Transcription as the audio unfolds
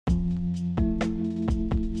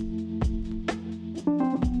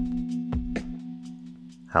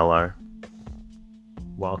Hello.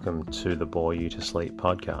 Welcome to the Bore You to Sleep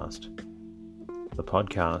podcast. The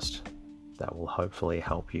podcast that will hopefully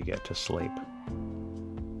help you get to sleep.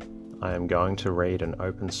 I am going to read an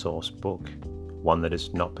open source book, one that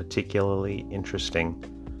is not particularly interesting,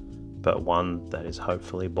 but one that is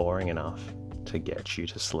hopefully boring enough to get you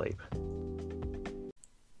to sleep.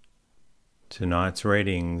 Tonight's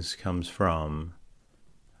readings comes from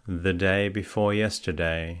The Day Before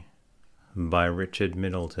Yesterday by Richard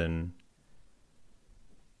Middleton.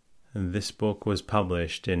 This book was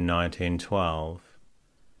published in 1912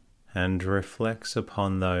 and reflects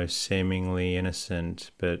upon those seemingly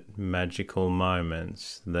innocent but magical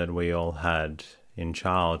moments that we all had in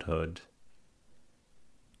childhood.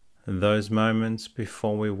 Those moments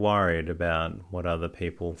before we worried about what other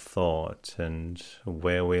people thought and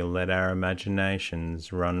where we let our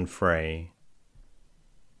imaginations run free.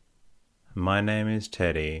 My name is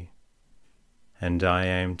Teddy, and I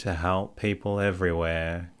aim to help people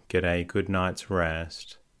everywhere get a good night's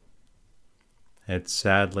rest. It's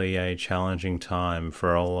sadly a challenging time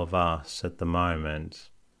for all of us at the moment,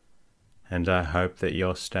 and I hope that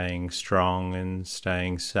you're staying strong and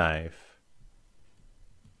staying safe.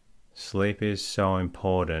 Sleep is so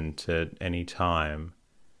important at any time,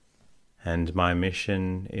 and my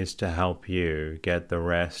mission is to help you get the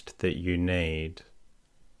rest that you need.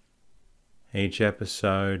 Each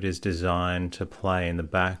episode is designed to play in the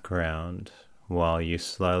background while you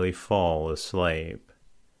slowly fall asleep.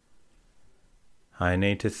 I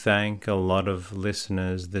need to thank a lot of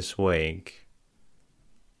listeners this week.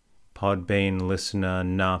 Podbean listener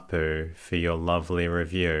Napu for your lovely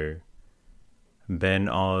review. Ben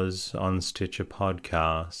Oz on Stitcher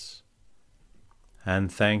Podcasts.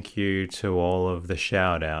 And thank you to all of the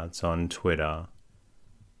shout-outs on Twitter.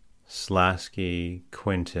 Slasky,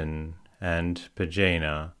 Quinton, and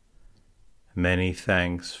Pagina. Many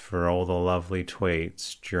thanks for all the lovely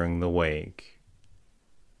tweets during the week.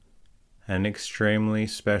 An extremely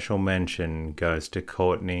special mention goes to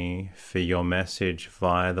Courtney for your message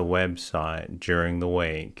via the website during the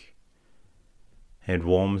week. It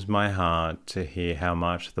warms my heart to hear how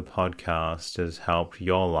much the podcast has helped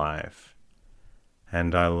your life,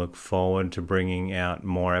 and I look forward to bringing out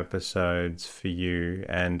more episodes for you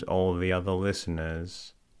and all the other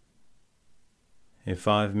listeners. If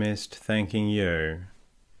I've missed thanking you,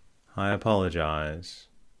 I apologize.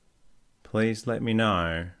 Please let me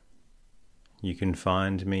know. You can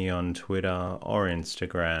find me on Twitter or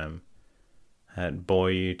Instagram at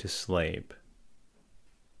Bore You to Sleep.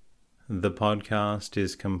 The podcast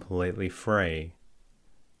is completely free,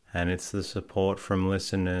 and it's the support from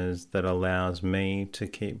listeners that allows me to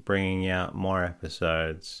keep bringing out more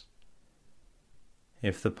episodes.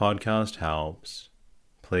 If the podcast helps,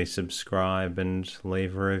 please subscribe and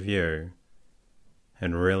leave a review.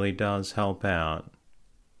 It really does help out.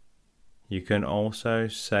 You can also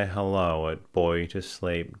say hello at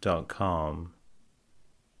boreyoutosleep.com.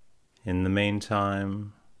 In the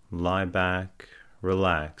meantime, lie back,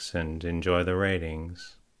 relax, and enjoy the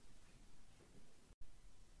readings.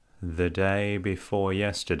 The Day Before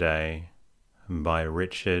Yesterday by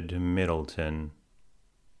Richard Middleton.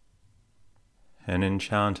 An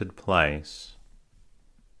Enchanted Place.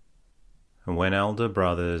 When elder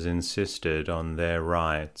brothers insisted on their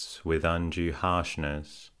rights with undue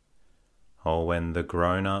harshness, or when the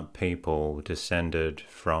grown-up people descended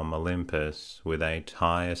from Olympus with a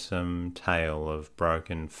tiresome tale of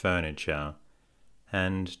broken furniture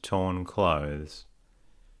and torn clothes,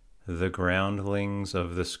 the groundlings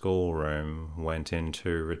of the schoolroom went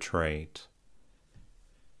into retreat.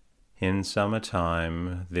 In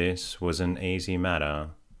summertime this was an easy matter.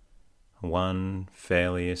 One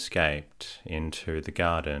fairly escaped into the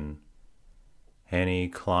garden. Any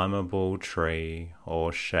climbable tree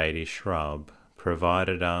or shady shrub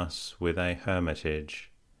provided us with a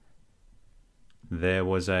hermitage. There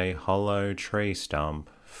was a hollow tree stump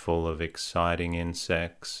full of exciting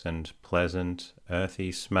insects and pleasant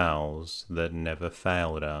earthy smells that never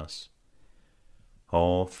failed us.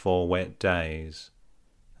 Or for wet days,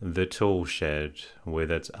 the tool shed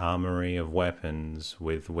with its armory of weapons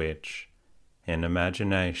with which, in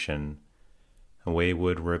imagination, we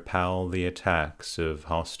would repel the attacks of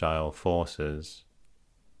hostile forces.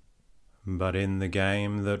 But in the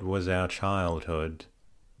game that was our childhood,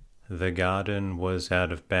 the garden was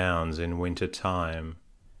out of bounds in winter time,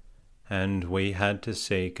 and we had to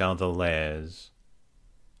seek other lairs.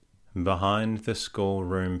 Behind the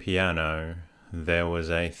schoolroom piano there was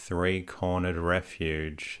a three-cornered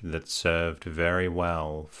refuge that served very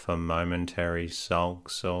well for momentary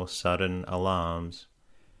sulks or sudden alarms.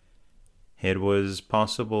 It was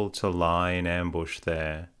possible to lie in ambush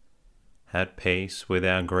there, at peace with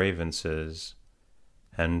our grievances,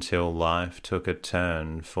 until life took a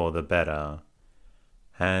turn for the better,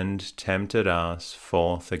 and tempted us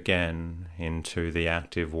forth again into the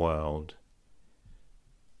active world.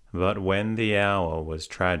 But when the hour was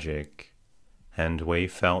tragic, and we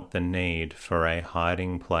felt the need for a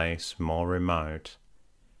hiding place more remote,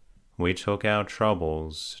 we took our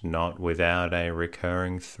troubles not without a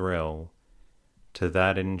recurring thrill to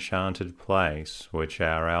that enchanted place which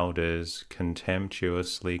our elders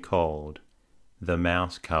contemptuously called the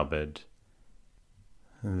mouse cupboard.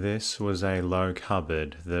 This was a low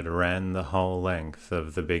cupboard that ran the whole length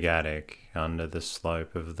of the big attic under the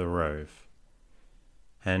slope of the roof,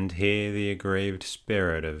 and here the aggrieved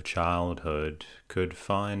spirit of childhood could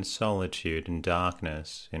find solitude and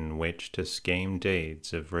darkness in which to scheme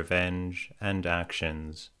deeds of revenge and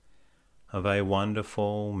actions of a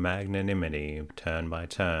wonderful magnanimity turn by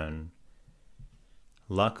turn.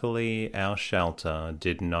 Luckily, our shelter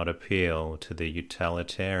did not appeal to the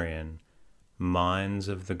utilitarian minds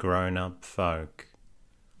of the grown-up folk,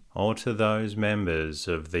 or to those members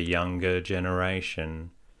of the younger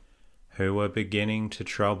generation who were beginning to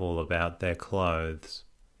trouble about their clothes.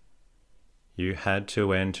 You had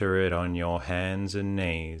to enter it on your hands and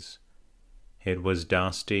knees. It was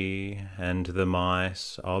dusty, and the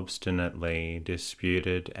mice obstinately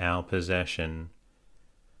disputed our possession.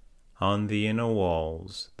 On the inner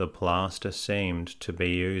walls, the plaster seemed to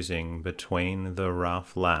be oozing between the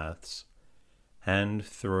rough laths, and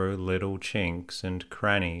through little chinks and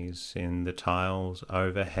crannies in the tiles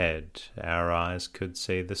overhead our eyes could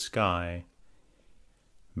see the sky.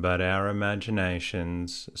 But our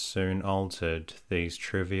imaginations soon altered these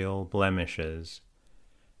trivial blemishes.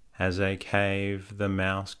 As a cave, the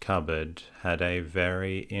mouse cupboard had a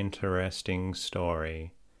very interesting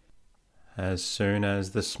story. As soon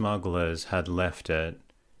as the smugglers had left it,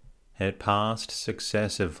 it passed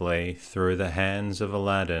successively through the hands of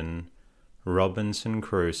Aladdin, Robinson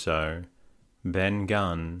Crusoe, Ben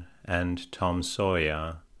Gunn, and Tom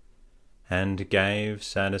Sawyer, and gave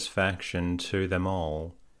satisfaction to them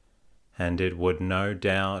all, and it would no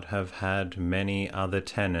doubt have had many other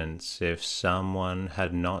tenants if someone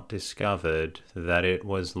had not discovered that it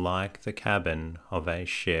was like the cabin of a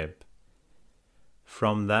ship.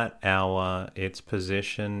 From that hour its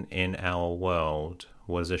position in our world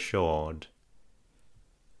was assured,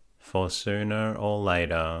 for sooner or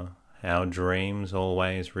later our dreams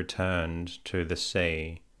always returned to the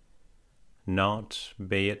sea, not,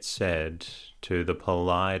 be it said, to the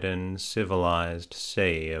polite and civilized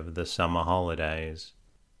sea of the summer holidays,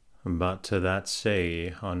 but to that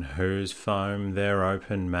sea on whose foam there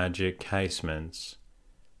open magic casements,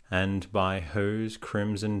 and by whose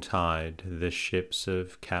crimson tide the ships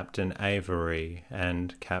of Captain Avery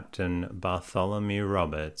and Captain Bartholomew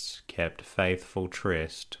Roberts kept faithful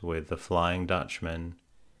tryst with the Flying Dutchman.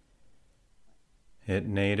 It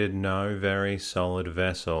needed no very solid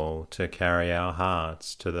vessel to carry our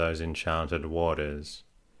hearts to those enchanted waters.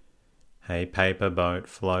 A paper boat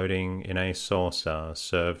floating in a saucer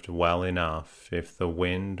served well enough if the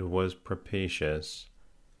wind was propitious,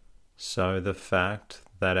 so the fact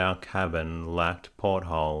that our cabin lacked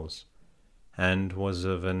portholes and was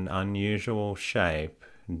of an unusual shape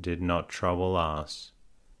did not trouble us.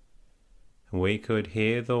 We could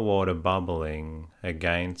hear the water bubbling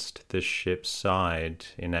against the ship's side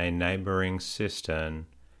in a neighbouring cistern,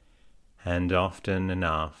 and often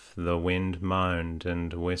enough the wind moaned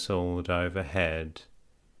and whistled overhead.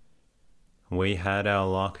 We had our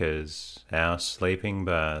lockers, our sleeping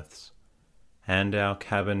berths, and our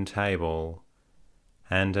cabin table,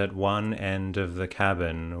 and at one end of the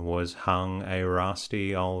cabin was hung a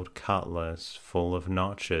rusty old cutlass full of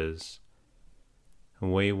notches.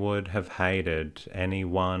 We would have hated any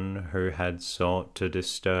one who had sought to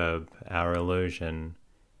disturb our illusion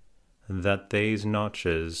that these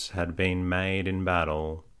notches had been made in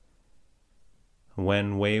battle.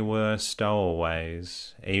 When we were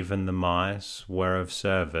stowaways, even the mice were of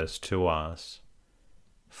service to us,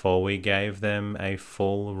 for we gave them a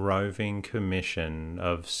full roving commission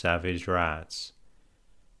of savage rats,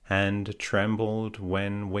 and trembled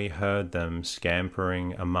when we heard them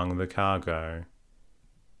scampering among the cargo.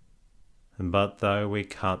 But though we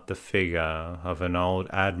cut the figure of an old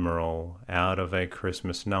admiral out of a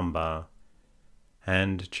Christmas number,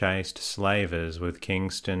 and chased slavers with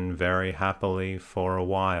Kingston very happily for a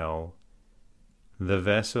while, the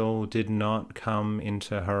vessel did not come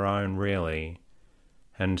into her own really,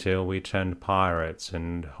 until we turned pirates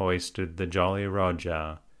and hoisted the Jolly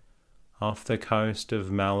Roger off the coast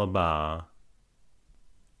of Malabar.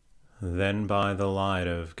 Then by the light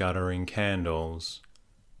of guttering candles,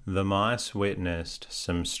 the mice witnessed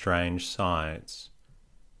some strange sights.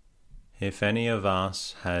 If any of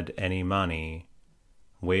us had any money,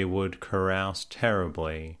 we would carouse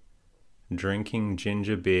terribly, drinking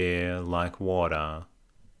ginger beer like water,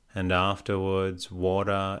 and afterwards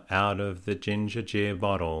water out of the ginger beer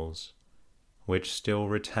bottles, which still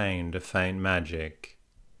retained a faint magic.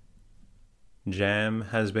 Jam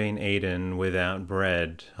has been eaten without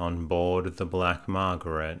bread on board the Black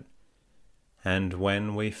Margaret, and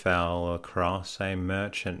when we fell across a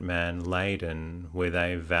merchantman laden with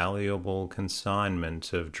a valuable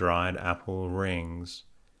consignment of dried apple rings,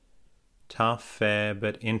 tough fare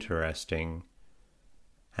but interesting,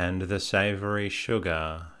 and the savoury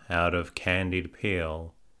sugar out of candied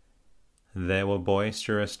peel, there were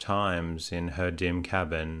boisterous times in her dim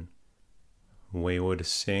cabin. We would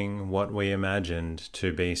sing what we imagined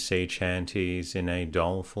to be sea chanties in a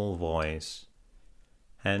doleful voice,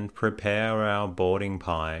 and prepare our boarding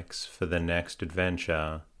pikes for the next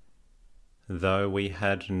adventure, though we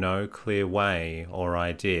had no clear way or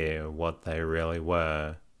idea what they really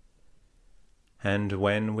were. And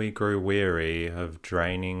when we grew weary of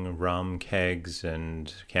draining rum kegs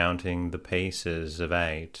and counting the pieces of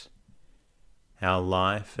 8, our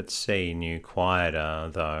life at sea knew quieter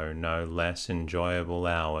though no less enjoyable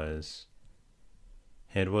hours.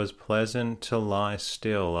 It was pleasant to lie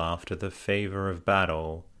still after the fever of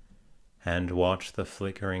battle, and watch the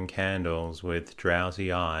flickering candles with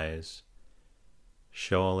drowsy eyes.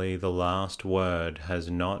 Surely the last word has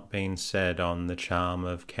not been said on the charm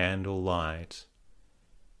of candle light.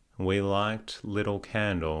 We liked little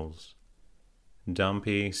candles.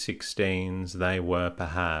 Dumpy 16s they were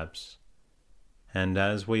perhaps, and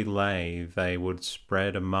as we lay they would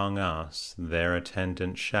spread among us their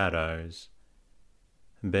attendant shadows.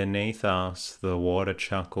 Beneath us the water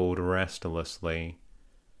chuckled restlessly,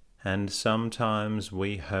 and sometimes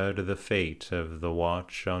we heard the feet of the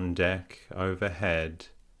watch on deck overhead,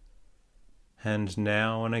 and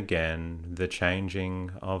now and again the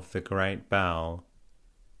changing of the great bell.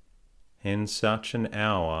 In such an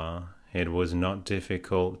hour it was not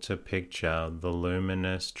difficult to picture the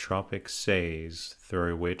luminous tropic seas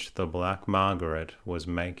through which the Black Margaret was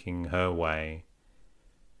making her way,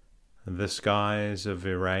 the skies of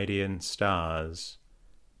irradiant stars,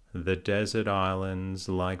 the desert islands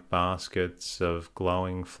like baskets of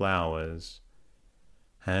glowing flowers,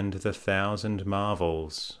 and the thousand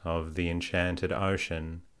marvels of the enchanted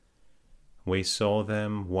ocean. We saw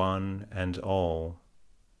them one and all.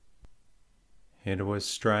 It was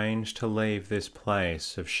strange to leave this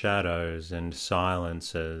place of shadows and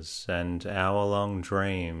silences and hour-long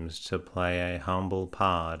dreams to play a humble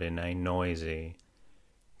part in a noisy,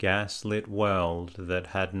 gas-lit world that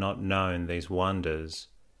had not known these wonders.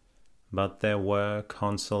 But there were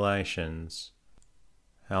consolations.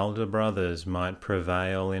 Elder brothers might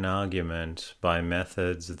prevail in argument by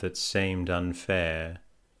methods that seemed unfair,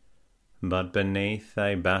 but beneath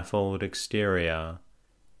a baffled exterior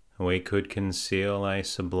we could conceal a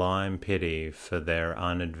sublime pity for their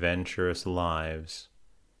unadventurous lives.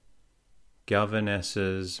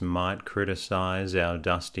 Governesses might criticize our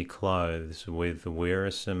dusty clothes with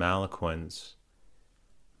wearisome eloquence,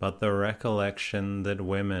 but the recollection that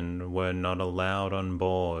women were not allowed on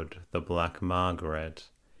board the Black Margaret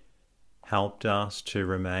helped us to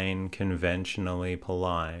remain conventionally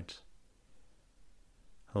polite.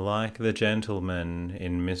 Like the gentleman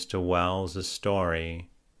in Mr. Wells's story,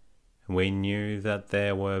 we knew that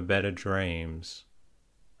there were better dreams,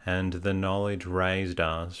 and the knowledge raised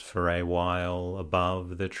us for a while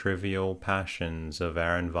above the trivial passions of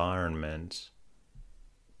our environment.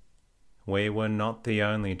 We were not the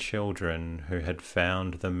only children who had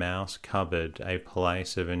found the mouse cupboard a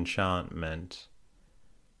place of enchantment,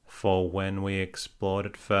 for when we explored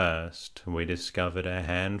it first, we discovered a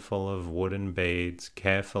handful of wooden beads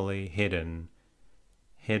carefully hidden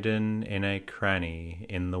in a cranny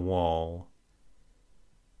in the wall.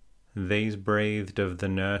 These breathed of the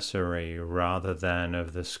nursery rather than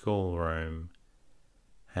of the schoolroom,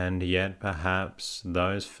 and yet perhaps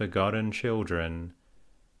those forgotten children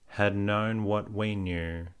had known what we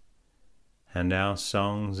knew, and our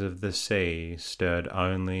songs of the sea stirred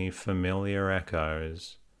only familiar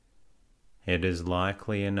echoes. It is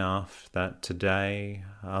likely enough that today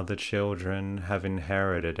other children have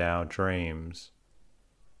inherited our dreams,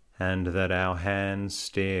 and that our hands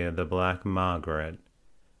steer the Black Margaret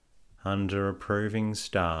under approving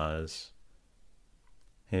stars.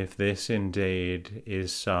 If this indeed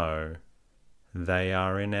is so, they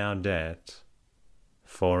are in our debt,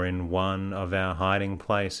 for in one of our hiding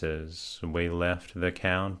places we left the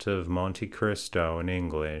Count of Monte Cristo in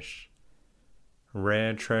English.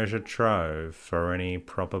 Rare treasure trove for any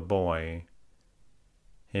proper boy.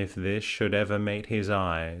 If this should ever meet his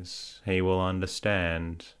eyes, he will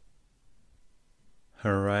understand.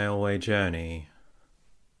 A railway journey.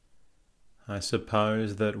 I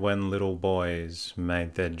suppose that when little boys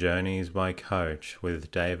made their journeys by coach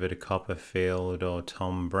with David Copperfield or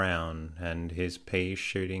Tom Brown and his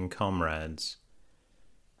pea-shooting comrades,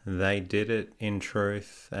 they did it in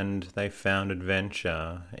truth, and they found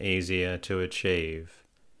adventure easier to achieve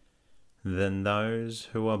than those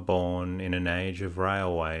who are born in an age of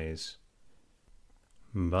railways.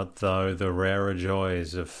 But though the rarer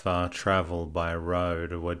joys of far travel by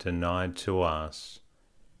road were denied to us,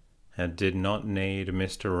 it did not need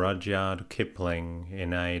Mr. Rudyard Kipling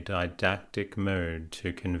in a didactic mood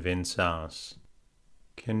to convince us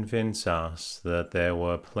that there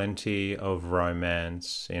were plenty of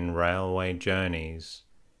romance in railway journeys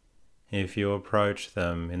if you approach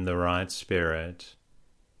them in the right spirit.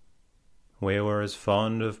 We were as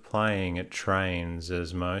fond of playing at trains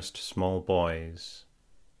as most small boys,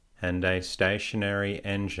 and a stationary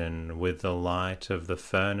engine with the light of the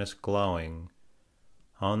furnace glowing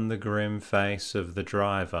on the grim face of the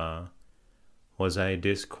driver was a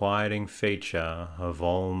disquieting feature of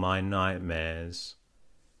all my nightmares.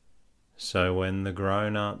 So when the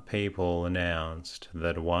grown-up people announced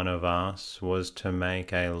that one of us was to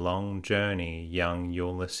make a long journey, young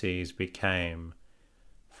Ulysses became,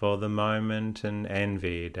 for the moment, an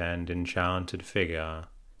envied and enchanted figure.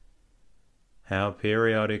 Our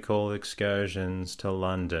periodical excursions to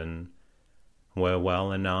London were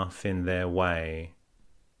well enough in their way.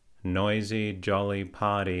 Noisy, jolly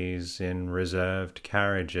parties in reserved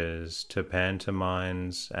carriages to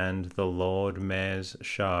pantomimes and the Lord Mayor's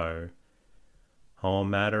show, or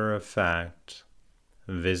matter-of-fact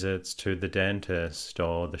visits to the dentist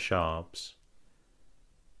or the shops.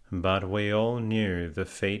 But we all knew the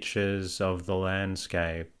features of the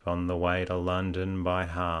landscape on the way to London by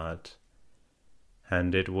heart,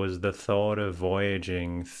 and it was the thought of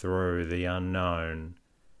voyaging through the unknown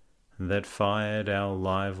that fired our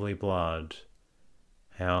lively blood,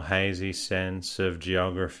 our hazy sense of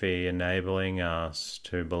geography enabling us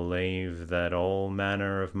to believe that all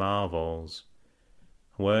manner of marvels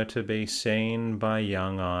were to be seen by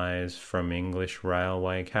young eyes from English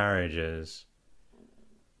railway carriages.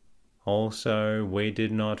 Also, we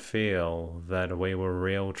did not feel that we were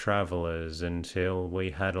real travellers until we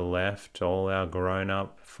had left all our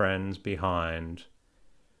grown-up friends behind,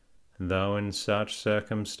 though in such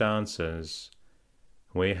circumstances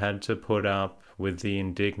we had to put up with the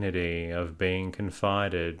indignity of being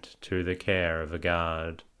confided to the care of a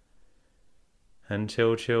guard.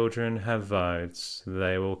 Until children have votes,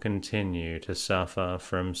 they will continue to suffer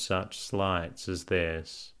from such slights as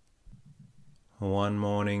this. One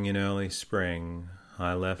morning in early spring,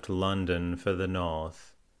 I left London for the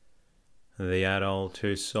north. The adult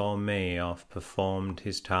who saw me off performed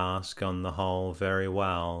his task on the whole very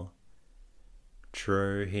well.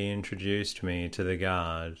 True, he introduced me to the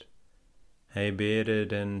guard, a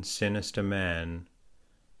bearded and sinister man,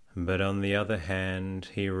 but on the other hand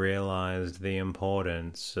he realized the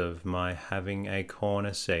importance of my having a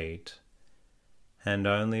corner seat, and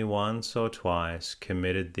only once or twice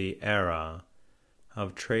committed the error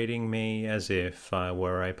of treating me as if I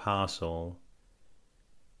were a parcel.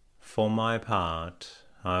 For my part,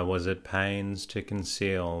 I was at pains to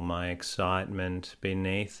conceal my excitement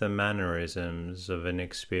beneath the mannerisms of an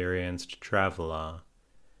experienced traveller.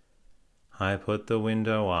 I put the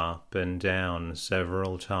window up and down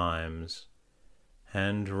several times,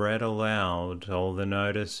 and read aloud all the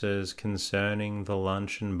notices concerning the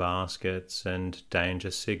luncheon baskets and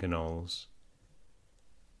danger signals.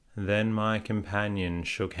 Then my companion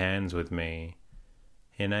shook hands with me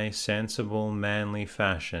in a sensible, manly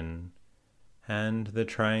fashion, and the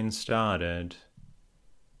train started.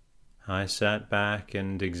 I sat back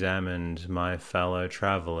and examined my fellow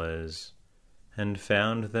travellers, and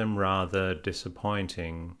found them rather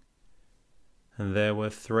disappointing. There were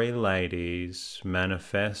 3 ladies,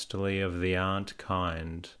 manifestly of the aunt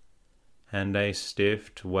kind, and a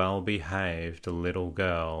stiff, well-behaved little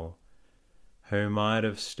girl, who might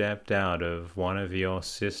have stepped out of one of your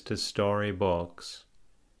sister's story books.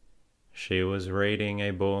 She was reading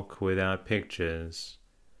a book without pictures,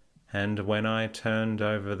 and when I turned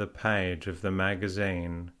over the page of the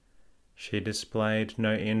magazine, she displayed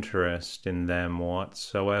no interest in them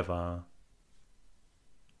whatsoever.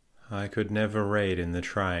 I could never read in the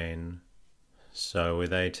train, so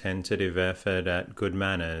with a tentative effort at good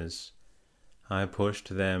manners, I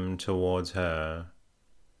pushed them towards her,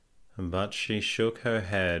 but she shook her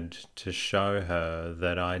head to show her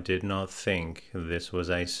that I did not think this was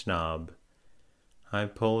a snub. I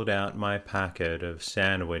pulled out my packet of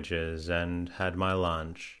sandwiches and had my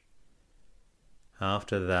lunch.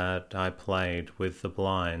 After that I played with the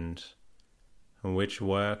blind, which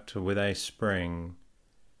worked with a spring,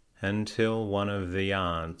 until one of the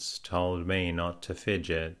aunts told me not to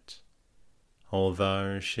fidget,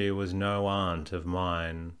 although she was no aunt of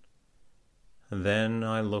mine. Then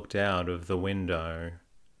I looked out of the window,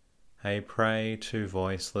 a prey to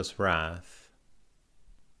voiceless wrath.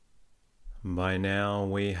 By now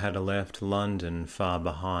we had left London far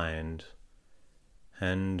behind,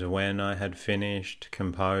 and when I had finished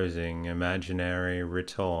composing imaginary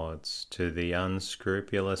retorts to the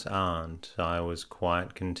unscrupulous aunt, I was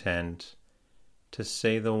quite content to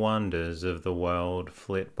see the wonders of the world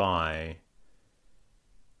flit by.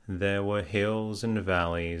 There were hills and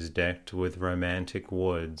valleys decked with romantic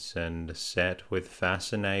woods and set with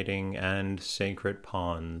fascinating and secret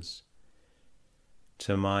ponds.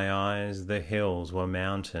 To my eyes the hills were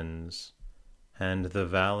mountains, and the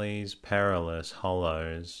valleys perilous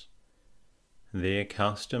hollows, the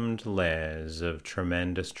accustomed lairs of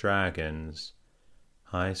tremendous dragons.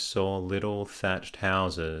 I saw little thatched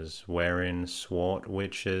houses wherein swart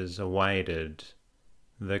witches awaited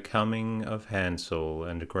the coming of Hansel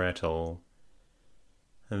and Gretel.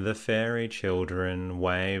 The fairy children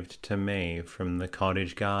waved to me from the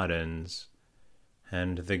cottage gardens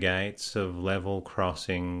and the gates of level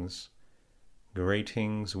crossings,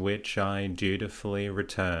 greetings which I dutifully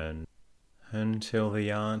returned, until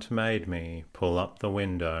the aunt made me pull up the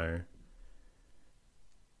window.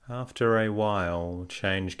 After a while,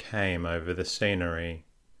 change came over the scenery.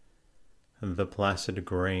 The placid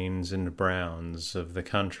greens and browns of the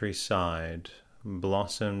countryside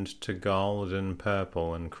blossomed to gold and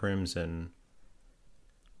purple and crimson.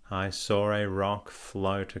 I saw a rock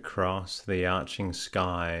float across the arching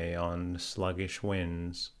sky on sluggish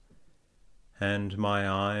winds, and my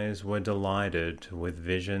eyes were delighted with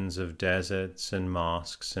visions of deserts and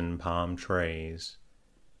mosques and palm trees.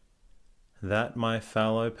 That my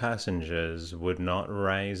fellow passengers would not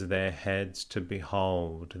raise their heads to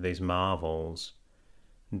behold these marvels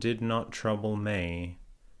did not trouble me.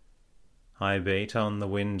 I beat on the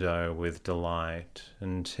window with delight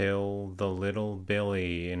until the little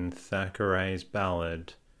Billy in Thackeray's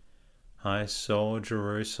ballad, I saw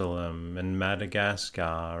Jerusalem and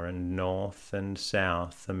Madagascar and North and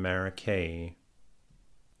South America.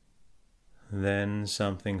 Then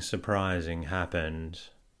something surprising happened.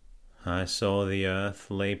 I saw the earth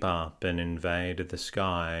leap up and invade the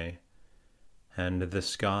sky, and the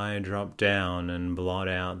sky drop down and blot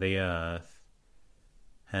out the earth,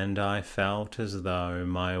 and I felt as though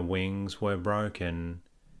my wings were broken.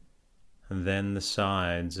 Then the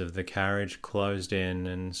sides of the carriage closed in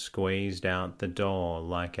and squeezed out the door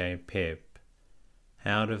like a pip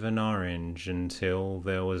out of an orange until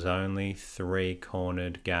there was only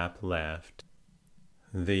 3-cornered gap left.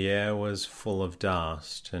 The air was full of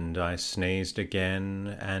dust, and I sneezed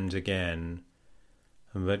again and again,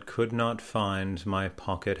 but could not find my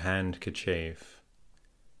pocket handkerchief.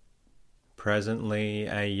 Presently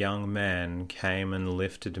a young man came and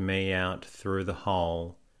lifted me out through the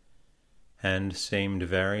hole, and seemed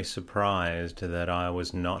very surprised that I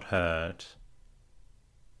was not hurt.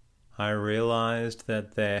 I realized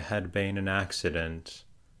that there had been an accident,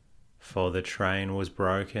 for the train was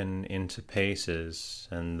broken into pieces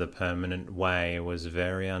and the permanent way was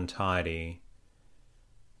very untidy.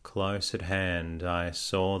 Close at hand I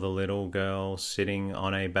saw the little girl sitting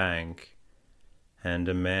on a bank, and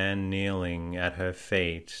a man kneeling at her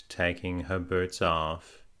feet taking her boots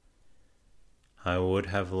off. I would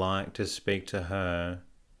have liked to speak to her,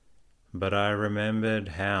 but I remembered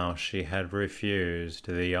how she had refused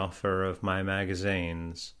the offer of my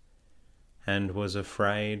magazines, and was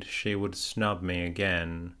afraid she would snub me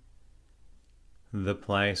again. The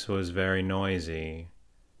place was very noisy,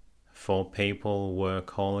 for people were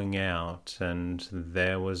calling out, and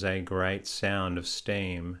there was a great sound of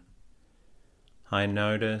steam. I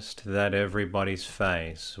noticed that everybody's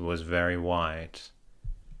face was very white,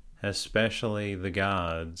 especially the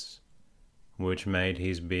guard's, which made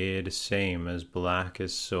his beard seem as black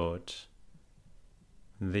as soot.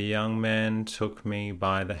 The young man took me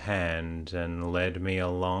by the hand and led me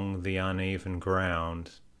along the uneven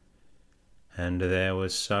ground, and there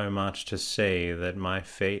was so much to see that my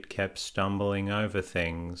feet kept stumbling over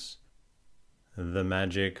things. The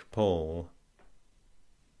magic pull.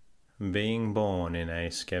 Being born in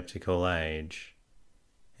a skeptical age,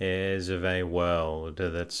 heirs of a world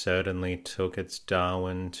that certainly took its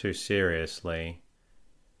Darwin too seriously,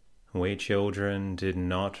 we children did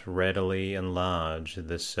not readily enlarge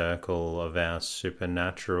the circle of our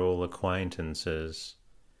supernatural acquaintances.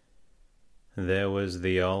 There was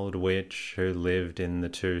the old witch who lived in the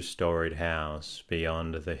two-storied house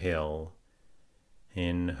beyond the hill,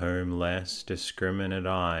 in whom less discriminate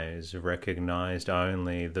eyes recognized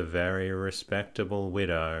only the very respectable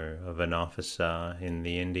widow of an officer in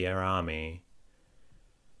the India Army.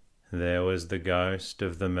 There was the ghost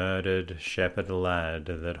of the murdered shepherd lad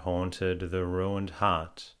that haunted the ruined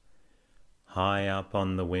hut high up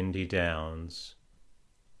on the windy downs.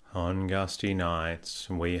 On gusty nights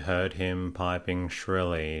we heard him piping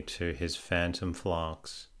shrilly to his phantom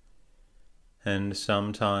flocks, and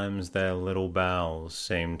sometimes their little bells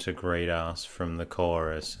seemed to greet us from the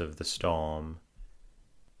chorus of the storm.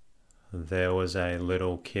 There was a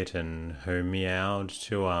little kitten who meowed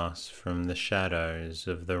to us from the shadows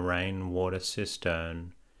of the rain-water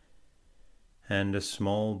cistern, and a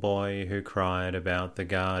small boy who cried about the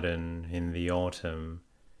garden in the autumn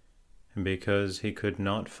because he could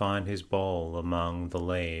not find his ball among the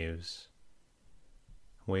leaves.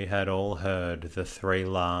 We had all heard the three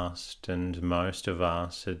last, and most of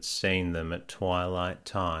us had seen them at twilight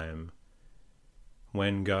time,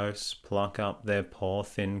 when ghosts pluck up their poor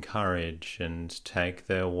thin courage and take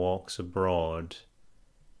their walks abroad.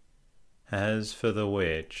 As for the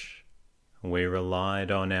witch, we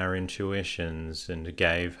relied on our intuitions and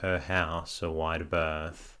gave her house a wide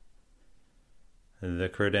berth. The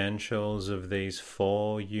credentials of these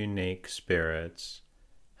four unique spirits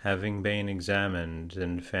having been examined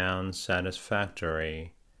and found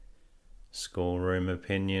satisfactory, schoolroom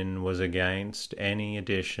opinion was against any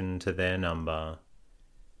addition to their number.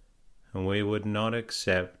 We would not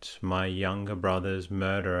accept my younger brother's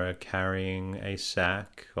murderer carrying a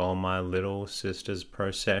sack or my little sister's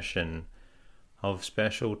procession of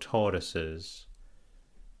special tortoises,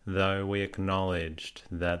 though we acknowledged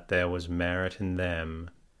that there was merit in them,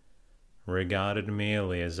 regarded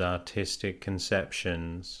merely as artistic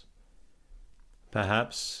conceptions.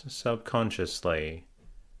 Perhaps subconsciously,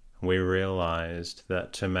 we realized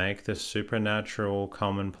that to make the supernatural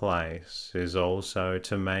commonplace is also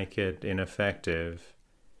to make it ineffective,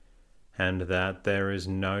 and that there is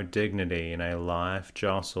no dignity in a life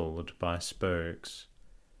jostled by spooks.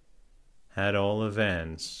 At all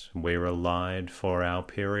events, we relied for our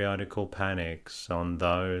periodical panics on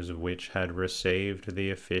those which had received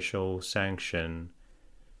the official sanction,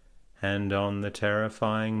 and on the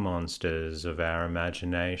terrifying monsters of our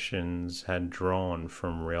imaginations had drawn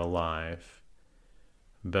from real life,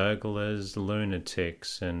 burglars,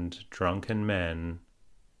 lunatics, and drunken men.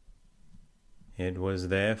 It was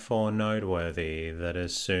therefore noteworthy that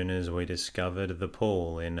as soon as we discovered the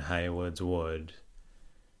pool in Hayward's Wood,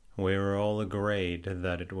 we were all agreed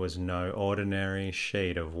that it was no ordinary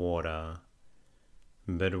sheet of water,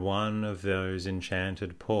 but one of those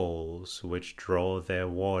enchanted pools which draw their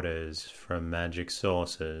waters from magic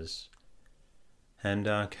sources, and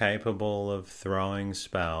are capable of throwing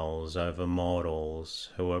spells over mortals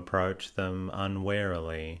who approach them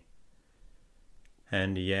unwarily.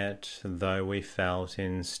 And yet, though we felt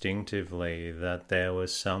instinctively that there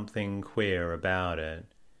was something queer about it,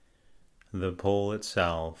 the pool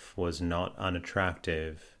itself was not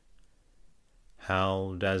unattractive.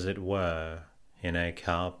 Held, as it were, in a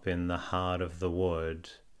cup in the heart of the wood,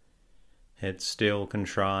 it still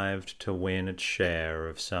contrived to win its share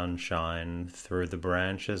of sunshine through the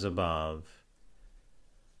branches above.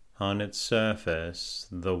 On its surface,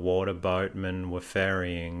 the water boatmen were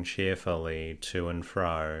ferrying cheerfully to and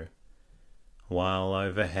fro, while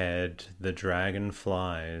overhead the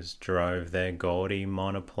dragonflies drove their gaudy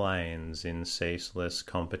monoplanes in ceaseless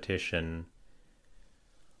competition.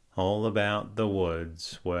 All about the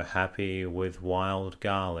woods were happy with wild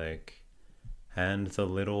garlic and the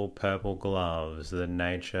little purple gloves that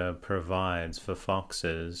nature provides for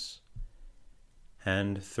foxes,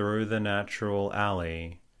 and through the natural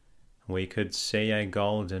alley we could see a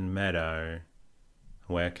golden meadow,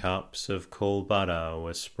 where cups of cool butter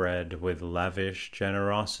were spread with lavish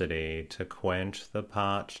generosity to quench the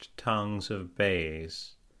parched tongues of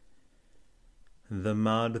bees. The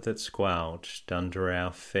mud that squelched under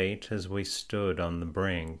our feet as we stood on the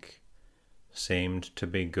brink seemed to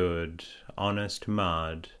be good, honest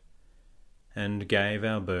mud, and gave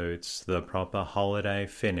our boots the proper holiday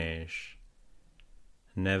finish.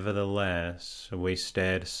 Nevertheless, we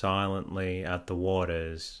stared silently at the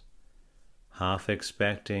waters, half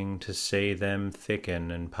expecting to see them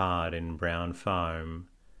thicken and part in brown foam,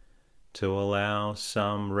 to allow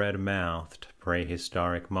some red-mouthed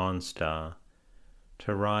prehistoric monster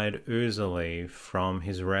to ride oozily from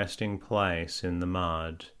his resting place in the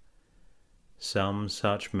mud, some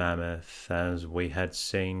such mammoth as we had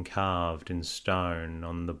seen carved in stone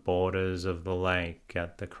on the borders of the lake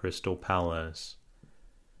at the Crystal Palace.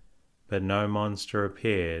 But no monster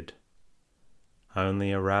appeared.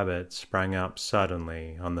 Only a rabbit sprang up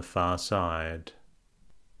suddenly on the far side.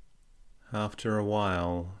 After a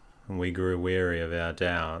while, we grew weary of our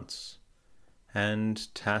doubts,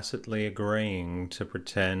 and tacitly agreeing to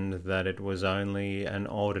pretend that it was only an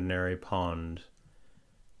ordinary pond,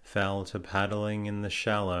 fell to paddling in the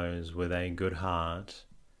shallows with a good heart.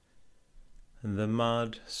 The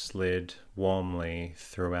mud slid warmly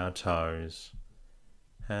through our toes,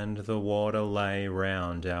 and the water lay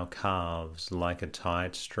round our calves like a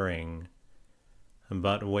tight string,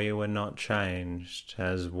 but we were not changed,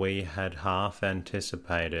 as we had half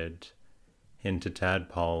anticipated, into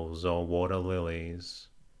tadpoles or water lilies.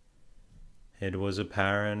 It was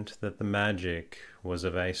apparent that the magic was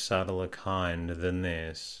of a subtler kind than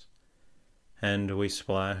this, and we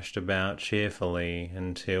splashed about cheerfully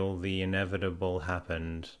until the inevitable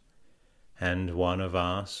happened, and one of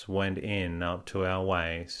us went in up to our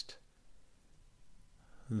waist.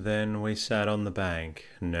 Then we sat on the bank,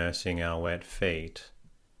 nursing our wet feet,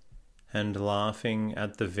 and laughing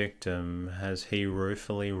at the victim as he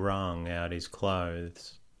ruefully wrung out his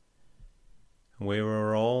clothes. We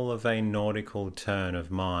were all of a nautical turn of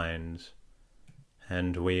mind,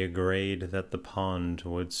 and we agreed that the pond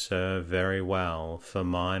would serve very well for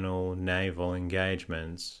minor naval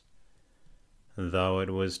engagements, though it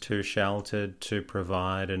was too sheltered to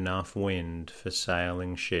provide enough wind for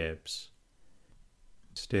sailing ships.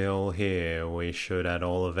 Still here we should at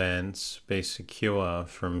all events be secure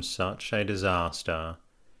from such a disaster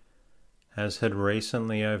as had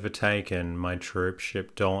recently overtaken my troop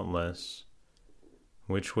ship Dauntless,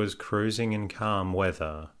 which was cruising in calm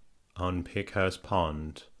weather on Pickhurst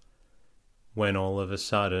Pond, when all of a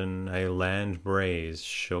sudden a land breeze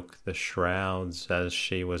shook the shrouds as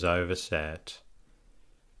she was overset,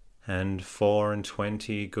 and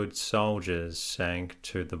 24 good soldiers sank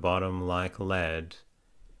to the bottom like lead,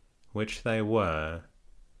 which they were,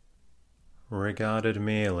 regarded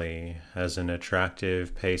merely as an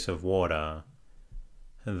attractive piece of water.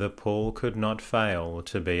 The pool could not fail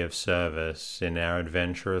to be of service in our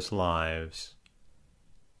adventurous lives.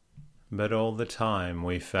 But all the time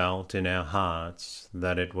we felt in our hearts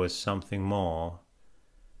that it was something more,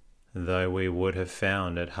 though we would have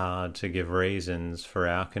found it hard to give reasons for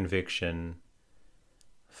our conviction,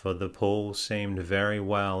 for the pool seemed very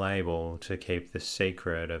well able to keep the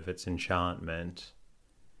secret of its enchantment,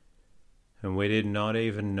 and we did not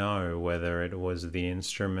even know whether it was the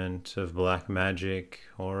instrument of black magic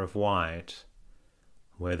or of white,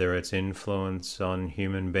 whether its influence on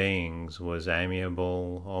human beings was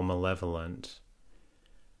amiable or malevolent.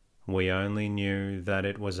 We only knew that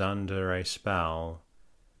it was under a spell,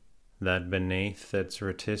 that beneath its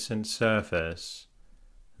reticent surface,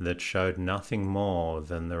 that showed nothing more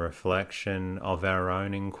than the reflection of our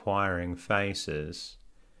own inquiring faces,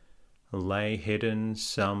 lay hidden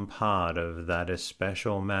some part of that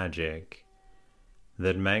especial magic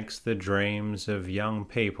that makes the dreams of young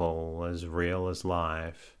people as real as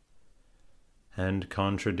life, and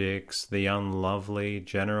contradicts the unlovely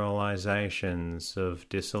generalizations of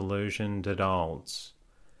disillusioned adults.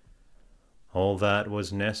 All that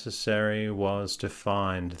was necessary was to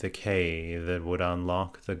find the key that would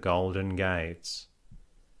unlock the golden gates.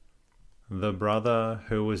 The brother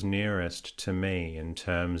who was nearest to me in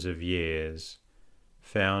terms of years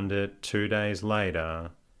found it 2 days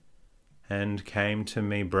later, and came to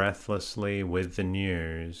me breathlessly with the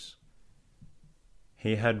news.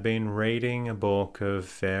 He had been reading a book of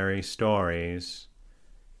fairy stories,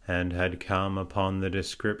 and had come upon the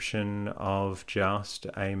description of just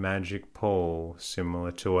a magic pool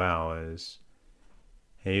similar to ours,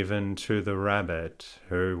 even to the rabbit,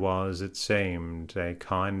 who was, it seemed, a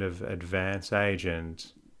kind of advance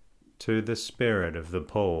agent to the spirit of the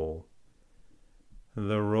pool.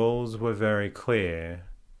 The rules were very clear.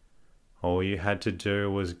 All you had to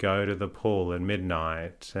do was go to the pool at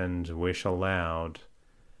midnight and wish aloud,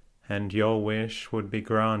 and your wish would be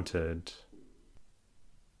granted.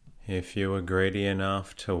 If you were greedy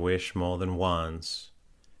enough to wish more than once,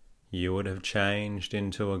 you would have changed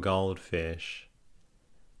into a goldfish.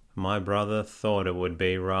 My brother thought it would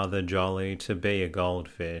be rather jolly to be a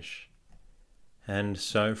goldfish, and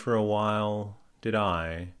so for a while did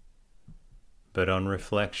I. But on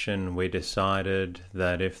reflection we decided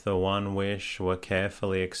that if the one wish were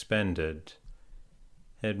carefully expended,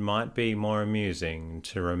 it might be more amusing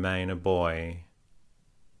to remain a boy.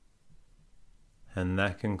 And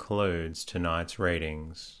that concludes tonight's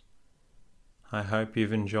readings. I hope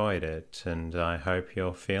you've enjoyed it, and I hope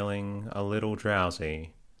you're feeling a little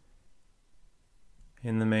drowsy.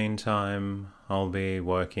 In the meantime, I'll be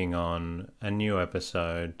working on a new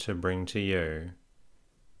episode to bring to you.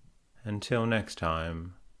 Until next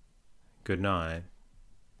time, good night.